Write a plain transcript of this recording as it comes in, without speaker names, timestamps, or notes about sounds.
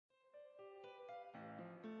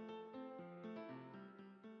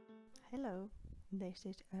Hello, this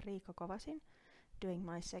is Riika Kovasin doing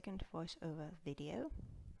my second voiceover video,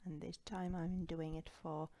 and this time I'm doing it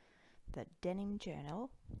for the Denim journal,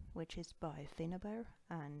 which is by Finnabair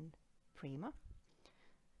and Prima.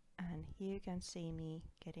 And here you can see me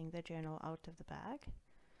getting the journal out of the bag.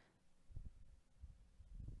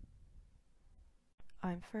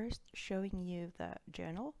 I'm first showing you the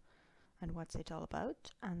journal and what's it all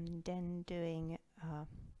about, and then doing a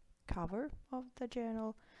cover of the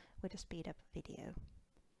journal with a speed up video.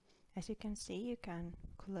 As you can see, you can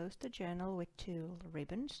close the journal with two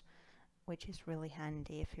ribbons, which is really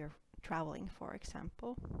handy if you're traveling, for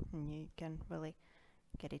example, and you can really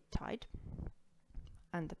get it tied.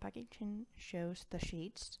 And the packaging shows the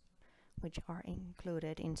sheets which are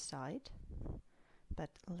included inside,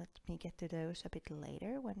 but let me get to those a bit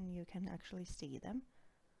later when you can actually see them.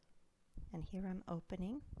 And here I'm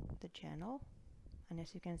opening the journal, and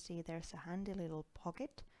as you can see, there's a handy little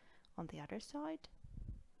pocket on the other side,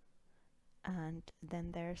 and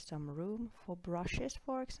then there's some room for brushes,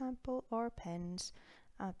 for example, or pens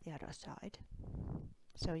at the other side.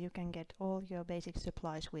 So you can get all your basic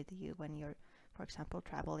supplies with you when you're, for example,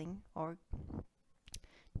 traveling or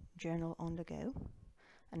journal on the go.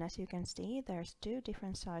 And as you can see, there's two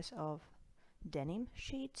different sizes of denim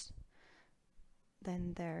sheets.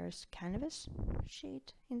 Then there's canvas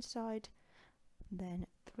sheet inside, then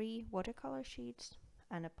 3 watercolor sheets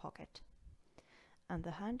and a pocket. And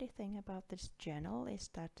the handy thing about this journal is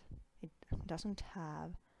that it doesn't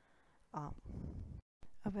have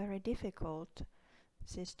a very difficult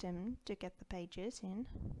system to get the pages in,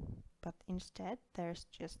 but instead there's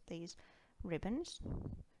just these ribbons,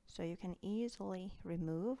 so you can easily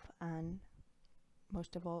remove and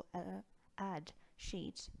most of all add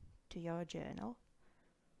sheets to your journal.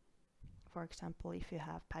 For example, if you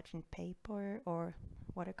have patterned paper or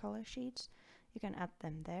watercolor sheets, you can add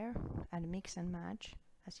them there and mix and match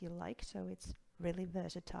as you like, so it's really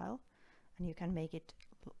versatile and you can make it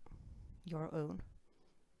your own.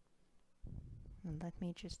 And let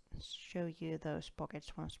me just show you those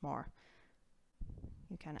pockets once more.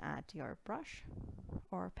 You can add your brush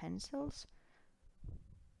or pencils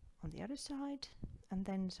on the other side, and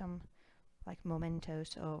then some like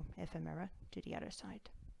mementos or ephemera to the other side.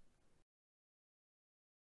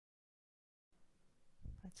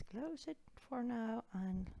 Let's close it for now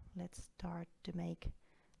and let's start to make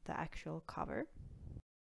the actual cover.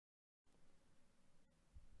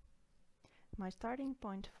 My starting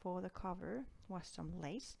point for the cover was some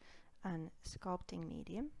lace and sculpting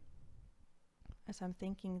medium, as I'm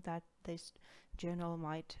thinking that this journal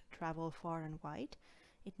might travel far and wide.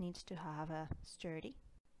 It needs to have a sturdy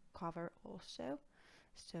cover also.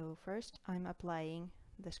 So first I'm applying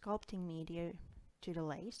the sculpting medium to the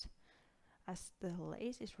lace, as the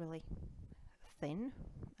lace is really thin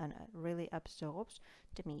and really absorbs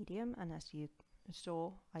the medium, and as you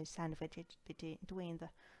saw, I sandwiched it between the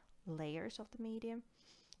layers of the medium.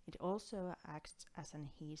 It also acts as an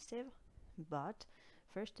adhesive, but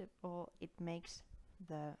first of all it makes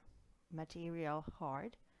the material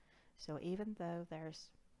hard, so even though there's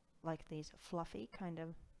like these fluffy kind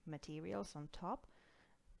of materials on top,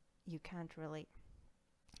 you can't really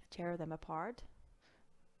tear them apart,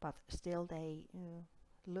 but still they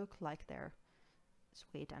look like they're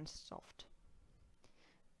sweet and soft.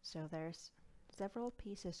 So there's several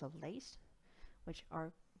pieces of lace which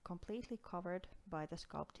are completely covered by the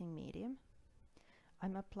sculpting medium.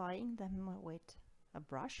 I'm applying them with a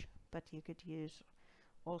brush, but you could use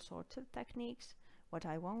all sorts of techniques. What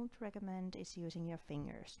I won't recommend is using your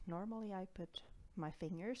fingers. Normally I put my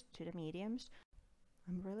fingers to the mediums.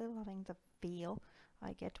 I'm really loving the feel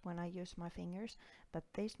I get when I use my fingers, but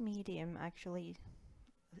this medium actually,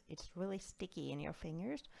 it's really sticky in your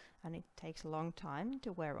fingers and it takes a long time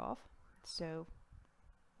to wear off, so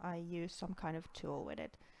I use some kind of tool with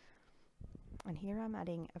it. And here I'm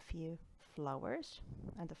adding a few flowers,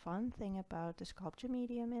 and the fun thing about the sculpture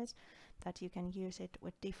medium is that you can use it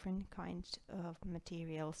with different kinds of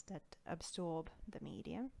materials that absorb the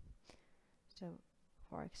medium. So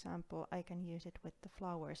for example, I can use it with the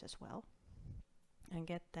flowers as well and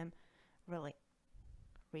get them really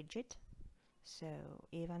rigid. So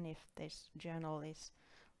even if this journal is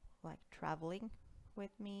like traveling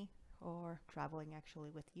with me or traveling actually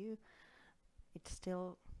with you, it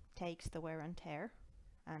still takes the wear and tear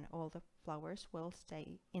and all the flowers will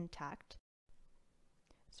stay intact.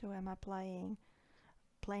 So I'm applying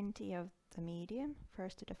plenty of the medium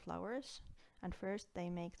first to the flowers, and first they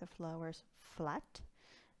make the flowers flat,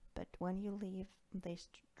 but when you leave this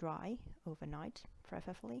dry overnight,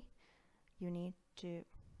 preferably, you need to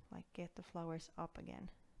like get the flowers up again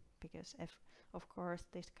because if, of course,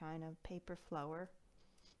 this kind of paper flower,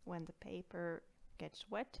 when the paper gets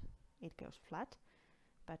wet, it goes flat,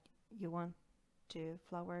 but you want the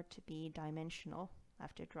flower to be dimensional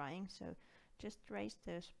after drying, so just raise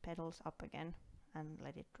those petals up again and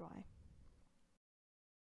let it dry.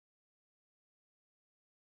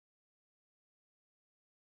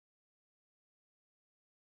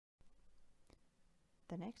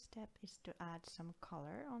 The next step is to add some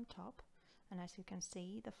color on top, and as you can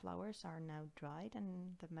see, the flowers are now dried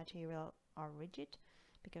and the material are rigid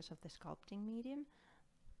because of the sculpting medium,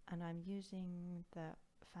 and I'm using the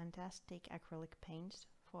fantastic acrylic paints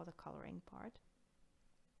for the coloring part.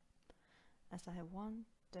 As I want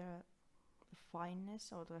the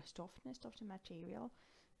fineness or the softness of the material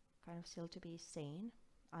kind of still to be seen,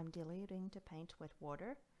 I'm diluting the paint with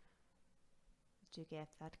water to get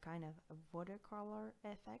that kind of a watercolor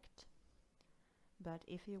effect. But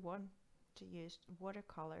if you want to use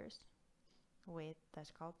watercolors with the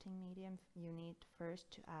sculpting medium, you need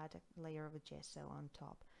first to add a layer of gesso on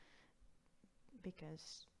top,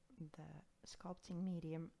 because the sculpting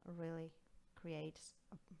medium really creates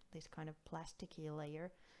this kind of plasticky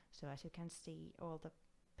layer. So as you can see, all the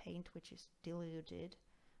paint which is diluted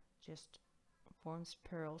just forms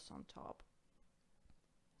pearls on top.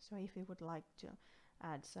 So if you would like to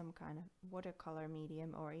add some kind of watercolor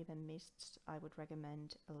medium or even mists, I would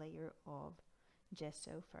recommend a layer of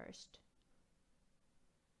gesso first.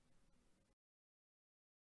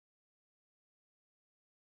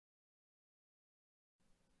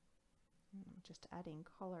 I'm just adding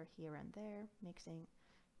color here and there, mixing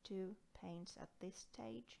two paints at this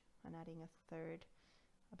stage and adding a third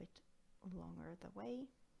a bit longer the way,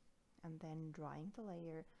 and then drying the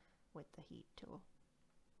layer with the heat tool.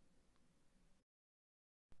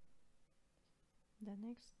 The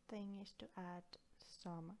next thing is to add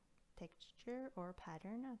some texture or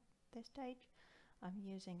pattern at this stage. I'm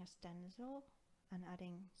using a stencil and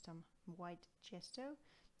adding some white gesso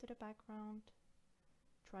to the background.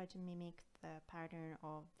 Try to mimic the pattern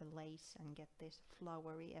of the lace and get this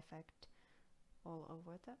flowery effect all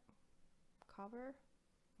over the cover.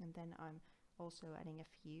 And then I'm also adding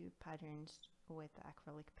a few patterns with the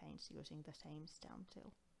acrylic paints using the same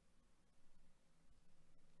stencil.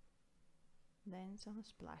 Then some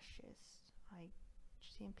splashes. I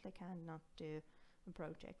simply cannot do a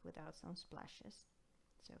project without some splashes.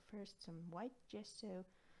 So first some white gesso,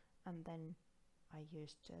 and then I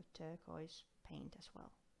used turquoise paint as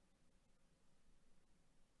well.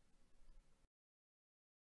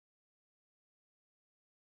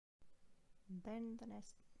 Then the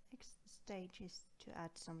next stage is to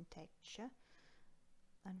add some texture,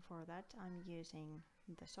 and for that I'm using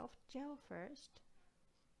the soft gel first,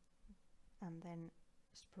 and then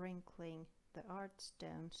sprinkling the art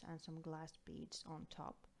stones and some glass beads on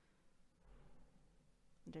top.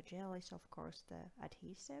 The gel is of course the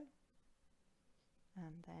adhesive,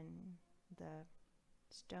 and then the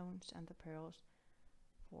stones and the pearls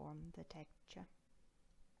form the texture.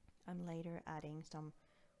 I'm later adding some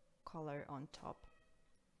color on top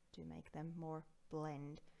to make them more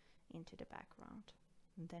blend into the background.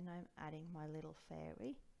 And then I'm adding my little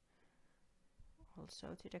fairy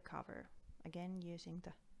also to the cover, again using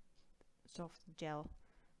the soft gel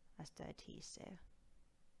as the adhesive.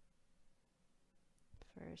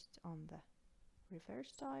 First on the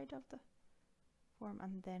reverse side of the form,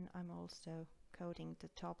 and then I'm also coating the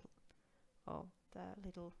top of the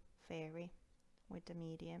little fairy with the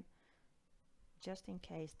medium, just in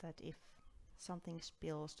case that if something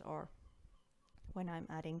spills or when I'm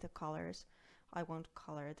adding the colors, I won't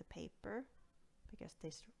color the paper, because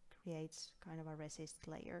this creates kind of a resist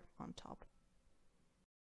layer on top.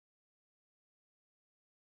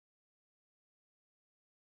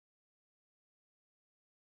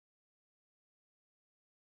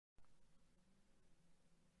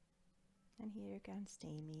 And here you can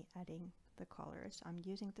see me adding the colors. I'm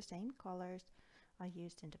using the same colors I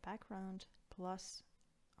used in the background, plus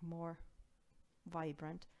a more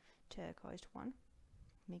vibrant turquoise one,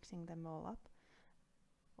 mixing them all up.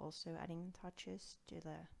 Also adding touches to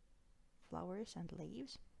the flowers and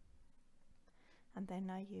leaves. And then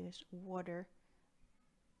I use water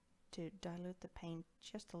to dilute the paint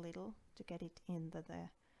just a little to get it in the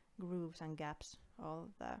grooves and gaps of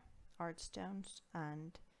the art stones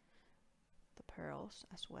and the pearls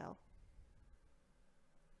as well.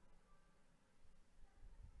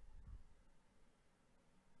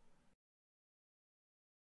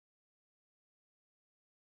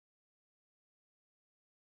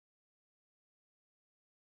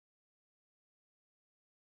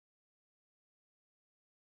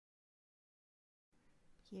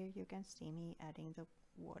 here you can see me adding the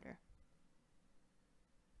water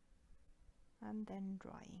and then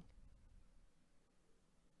drying.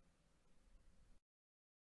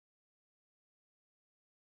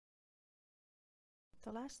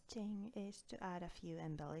 The last thing is to add a few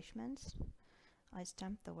embellishments. I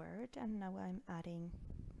stamped the word and now I'm adding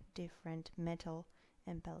different metal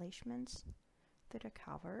embellishments to the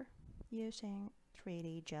cover using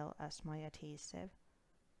 3D gel as my adhesive.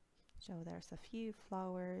 So there's a few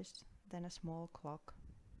flowers, then a small clock,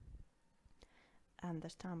 and the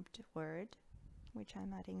stamped word, which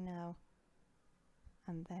I'm adding now.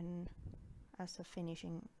 And then as a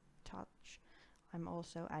finishing touch, I'm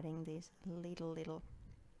also adding these little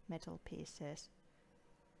metal pieces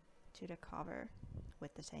to the cover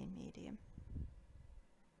with the same medium.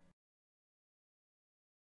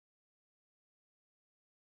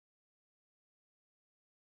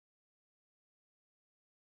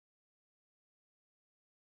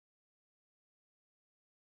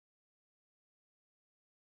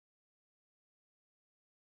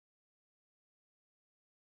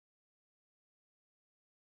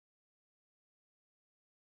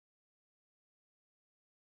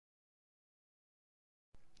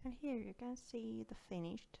 And here you can see the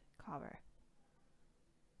finished cover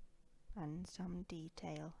and some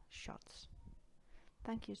detail shots.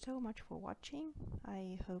 Thank you so much for watching.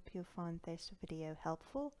 I hope you found this video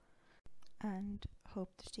helpful and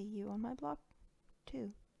hope to see you on my blog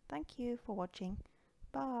too. Thank you for watching.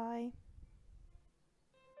 Bye!